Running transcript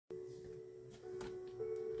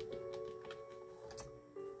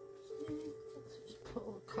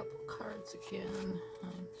cards again.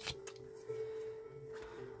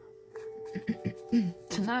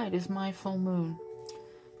 Tonight is my full moon.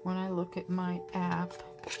 When I look at my app,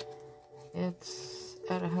 it's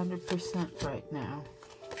at 100% right now.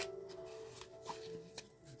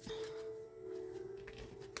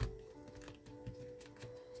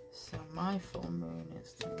 So my full moon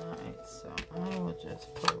is tonight, so I will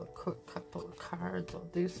just pull a quick couple of cards. I'll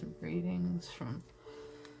do some readings from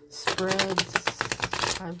spreads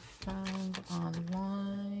I've found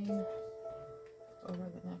online over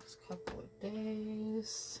the next couple of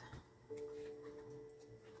days.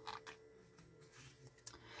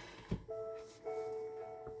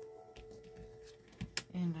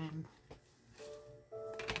 And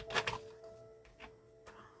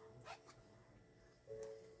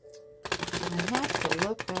I have to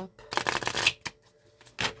look up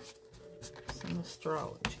some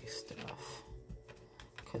astrology stuff,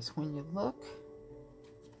 because when you look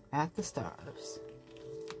at the stars,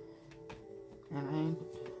 and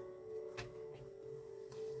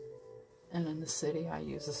in the city I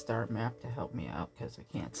use a star map to help me out because I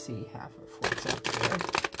can't see half of what's up there.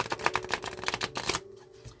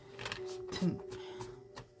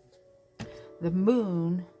 The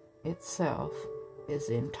moon itself is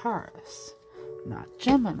in Taurus, not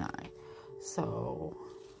Gemini. So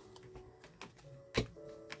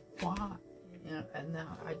why? And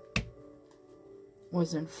now I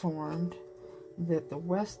was informed that the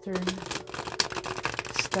Western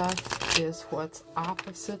stuff is what's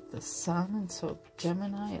opposite the sun, and so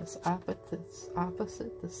Gemini is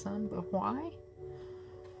opposite the sun. But why?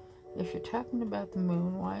 If you're talking about the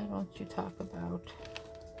moon, why don't you talk about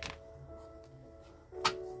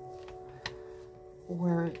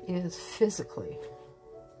where it is physically?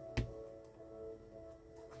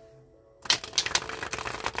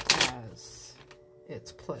 As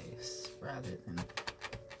its place, rather than...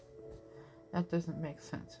 That doesn't make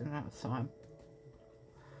sense. So I'm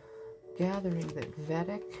gathering that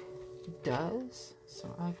Vedic does,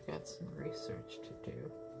 so I've got some research to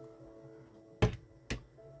do.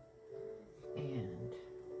 And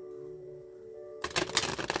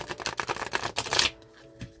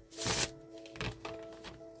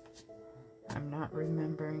I'm not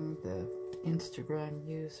remembering the Instagram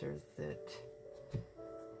user that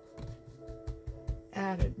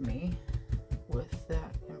added me with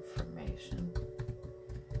that information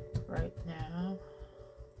right now.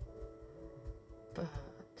 But,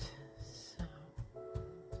 so,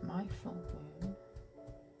 it's my full moon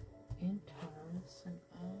in Taurus, and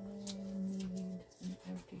I need an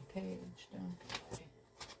empty page, don't I?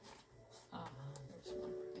 Ah, there's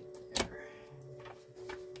one right there.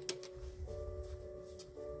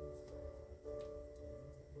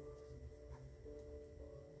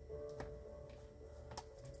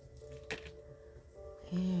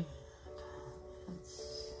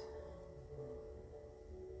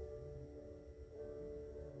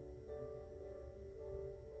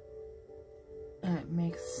 And it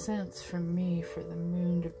makes sense for me for the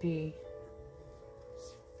moon to be,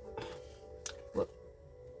 well,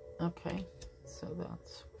 okay, so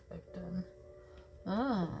that's what I've done.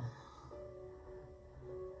 Ah,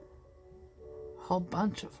 whole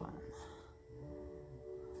bunch of them.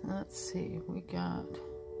 Let's see, we got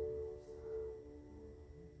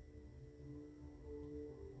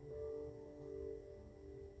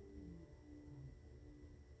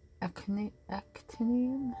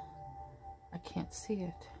actinium. I can't see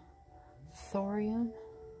it. Thorium.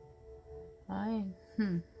 I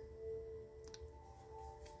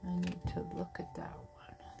need to look at that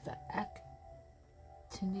one. The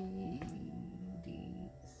Actinides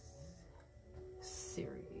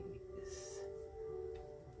series.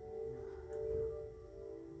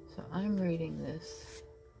 So I'm reading this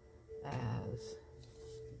as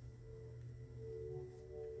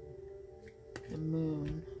the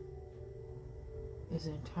moon is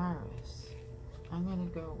in Taurus. I'm going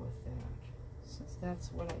to go with that, since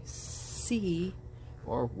that's what I see,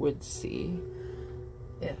 or would see,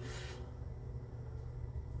 if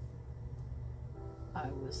I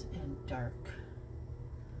was in dark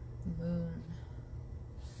moon,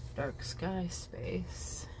 dark sky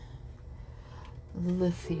space.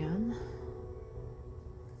 Lithium,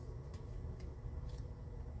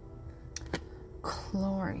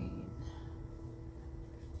 chlorine,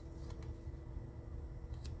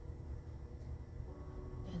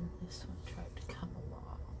 this one tried to come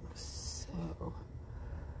along, so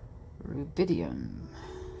rubidium,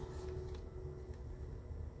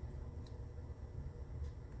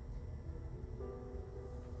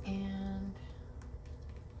 and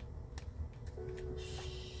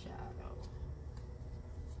shadow.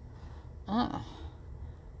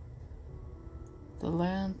 The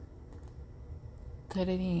land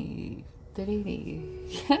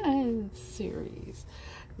series.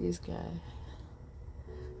 These guys.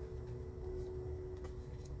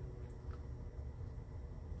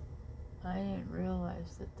 I didn't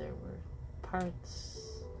realize that there were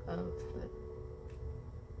parts of the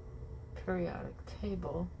periodic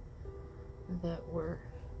table that were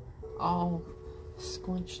all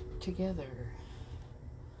squinched together.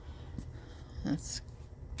 That's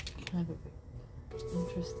kind of an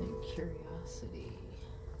interesting curiosity.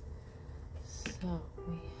 So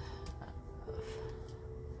we have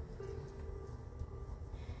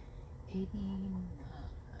 89.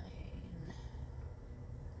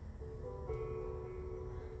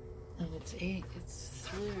 And it's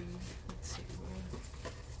through, let's see where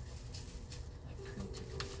I printed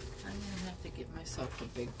it. I'm gonna have to get myself a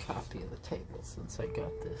big copy of the table since I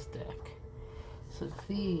got this deck. So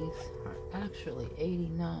these are actually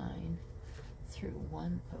 89 through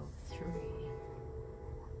 103.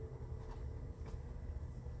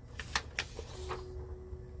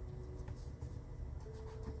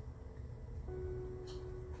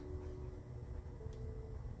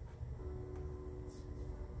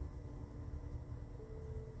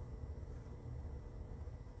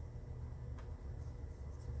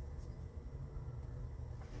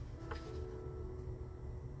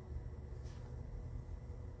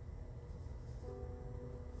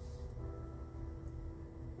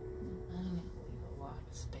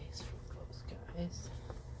 Space for those guys.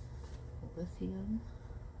 Lithium.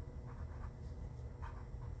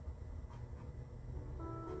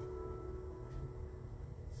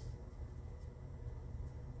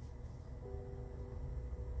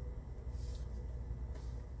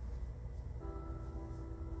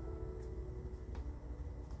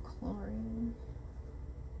 Chlorine.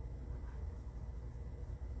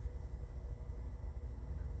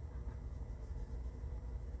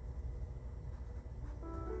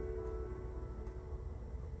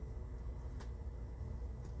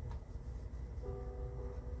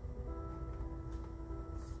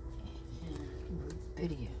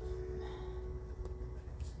 Video.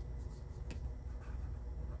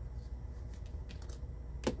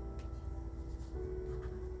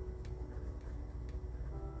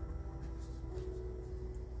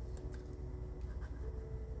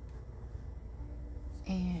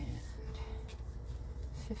 And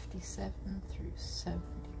 57 through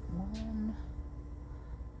 71.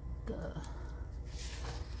 The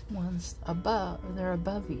ones above, they're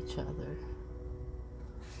above each other.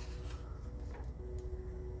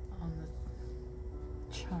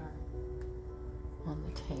 On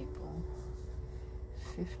the table,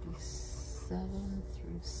 57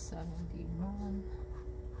 through 71,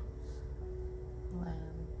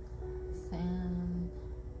 Lanthan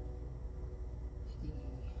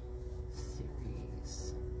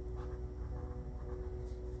series,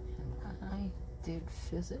 and I did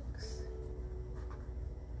physics,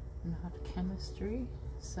 not chemistry,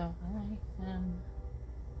 so I am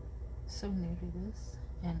so new to this,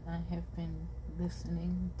 and I have been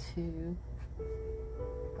listening to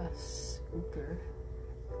a super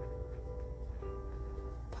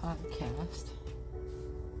podcast,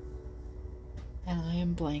 and I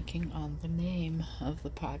am blanking on the name of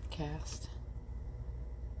the podcast.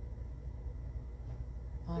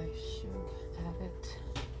 I should add it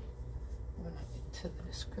when I get to the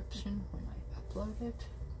description when I upload it.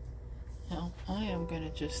 Now I am going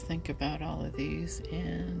to just think about all of these,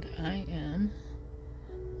 and I am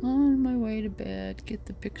on my way to bed. Get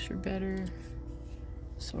the picture better,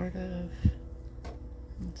 sort of.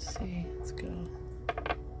 Let's see, let's go.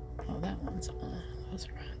 Oh, that one's on. Those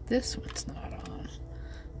are on. This one's not on.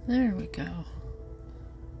 There we go.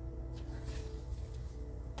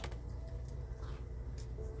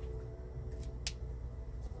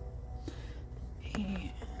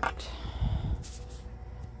 And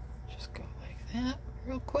just go like that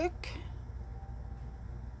real quick.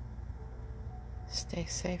 Stay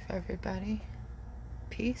safe, everybody.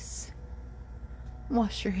 Peace.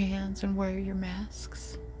 Wash your hands and wear your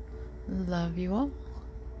masks. Love you all.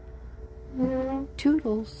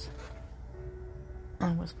 Toodles.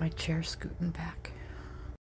 Oh, was my chair scooting back?